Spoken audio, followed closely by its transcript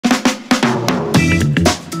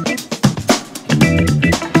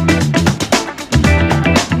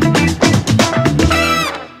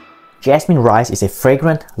Jasmine rice is a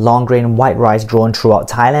fragrant, long-grain white rice grown throughout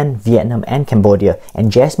Thailand, Vietnam and Cambodia,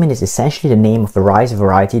 and jasmine is essentially the name of a rice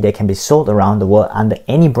variety that can be sold around the world under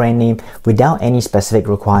any brand name without any specific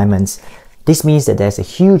requirements. This means that there's a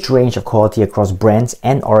huge range of quality across brands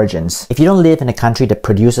and origins. If you don't live in a country that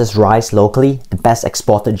produces rice locally, the best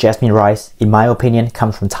exported jasmine rice, in my opinion,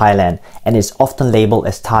 comes from Thailand and is often labeled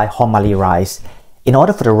as Thai Hom Mali rice. In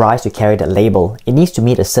order for the rice to carry that label, it needs to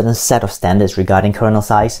meet a certain set of standards regarding kernel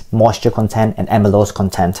size, moisture content, and amylose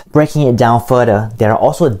content. Breaking it down further, there are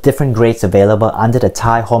also different grades available under the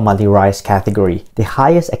Thai Hom Mali rice category. The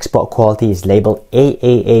highest export quality is labeled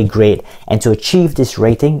AAA grade, and to achieve this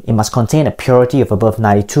rating, it must contain a purity of above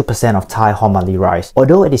 92% of Thai Hom Mali rice.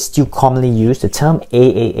 Although it is still commonly used, the term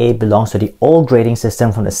AAA belongs to the old grading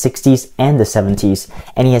system from the 60s and the 70s,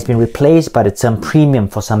 and it has been replaced by the term premium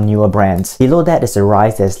for some newer brands. Below that is the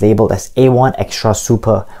rice that is labeled as A1 Extra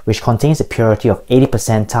Super, which contains a purity of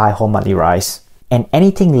 80% Thai Hom Mali rice. And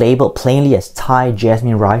anything labeled plainly as Thai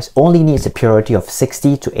Jasmine rice only needs a purity of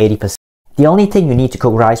 60 to 80%. The only thing you need to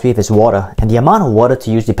cook rice with is water, and the amount of water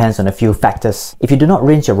to use depends on a few factors. If you do not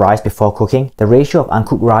rinse your rice before cooking, the ratio of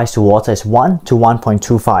uncooked rice to water is 1 to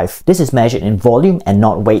 1.25. This is measured in volume and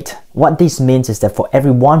not weight. What this means is that for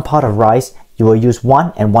every 1 part of rice, you will use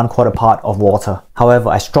 1 1/4 part of water. However,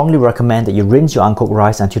 I strongly recommend that you rinse your uncooked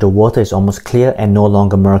rice until the water is almost clear and no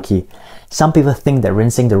longer murky. Some people think that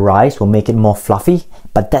rinsing the rice will make it more fluffy,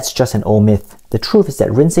 but that's just an old myth. The truth is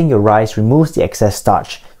that rinsing your rice removes the excess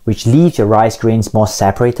starch, which leaves your rice grains more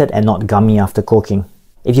separated and not gummy after cooking.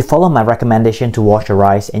 If you follow my recommendation to wash your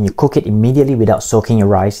rice and you cook it immediately without soaking your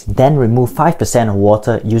rice, then remove 5% of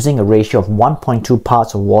water using a ratio of 1.2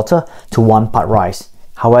 parts of water to 1 part rice.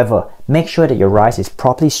 However, make sure that your rice is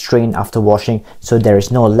properly strained after washing so there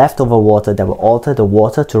is no leftover water that will alter the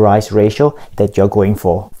water to rice ratio that you're going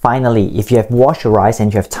for. Finally, if you have washed your rice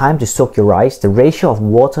and you have time to soak your rice, the ratio of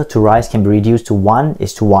water to rice can be reduced to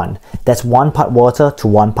 1:1. That's 1 part water to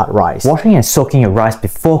 1 part rice. Washing and soaking your rice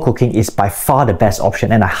before cooking is by far the best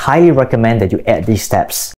option, and I highly recommend that you add these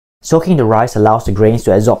steps. Soaking the rice allows the grains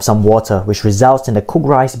to absorb some water, which results in the cooked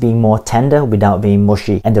rice being more tender without being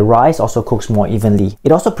mushy, and the rice also cooks more evenly.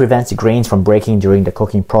 It also prevents the grains from breaking during the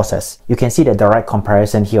cooking process. You can see the direct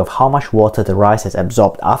comparison here of how much water the rice has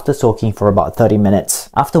absorbed after soaking for about 30 minutes.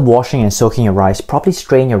 After washing and soaking your rice, properly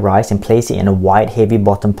strain your rice and place it in a wide heavy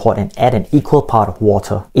bottom pot and add an equal part of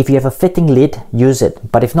water. If you have a fitting lid, use it,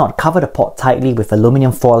 but if not, cover the pot tightly with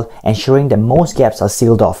aluminum foil, ensuring that most gaps are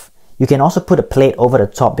sealed off. You can also put a plate over the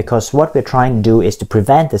top because what we're trying to do is to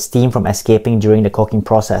prevent the steam from escaping during the cooking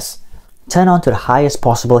process. Turn on to the highest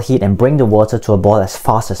possible heat and bring the water to a boil as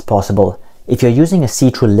fast as possible. If you're using a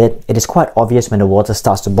see-through lid, it is quite obvious when the water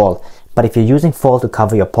starts to boil, but if you're using foil to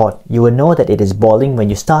cover your pot, you will know that it is boiling when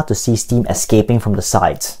you start to see steam escaping from the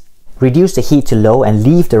sides. Reduce the heat to low and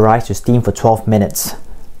leave the rice to steam for 12 minutes.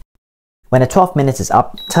 When the 12 minutes is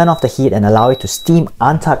up, turn off the heat and allow it to steam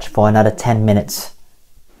untouched for another 10 minutes.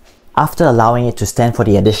 After allowing it to stand for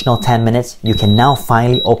the additional 10 minutes, you can now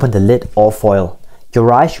finally open the lid or foil. Your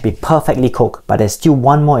rice should be perfectly cooked, but there's still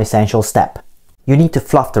one more essential step. You need to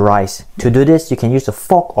fluff the rice. To do this, you can use a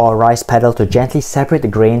fork or a rice paddle to gently separate the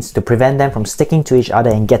grains to prevent them from sticking to each other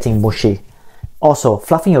and getting mushy. Also,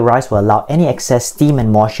 fluffing your rice will allow any excess steam and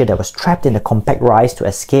moisture that was trapped in the compact rice to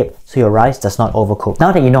escape so your rice does not overcook.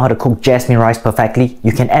 Now that you know how to cook jasmine rice perfectly,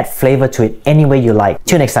 you can add flavor to it any way you like.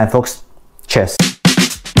 Till next time folks, cheers!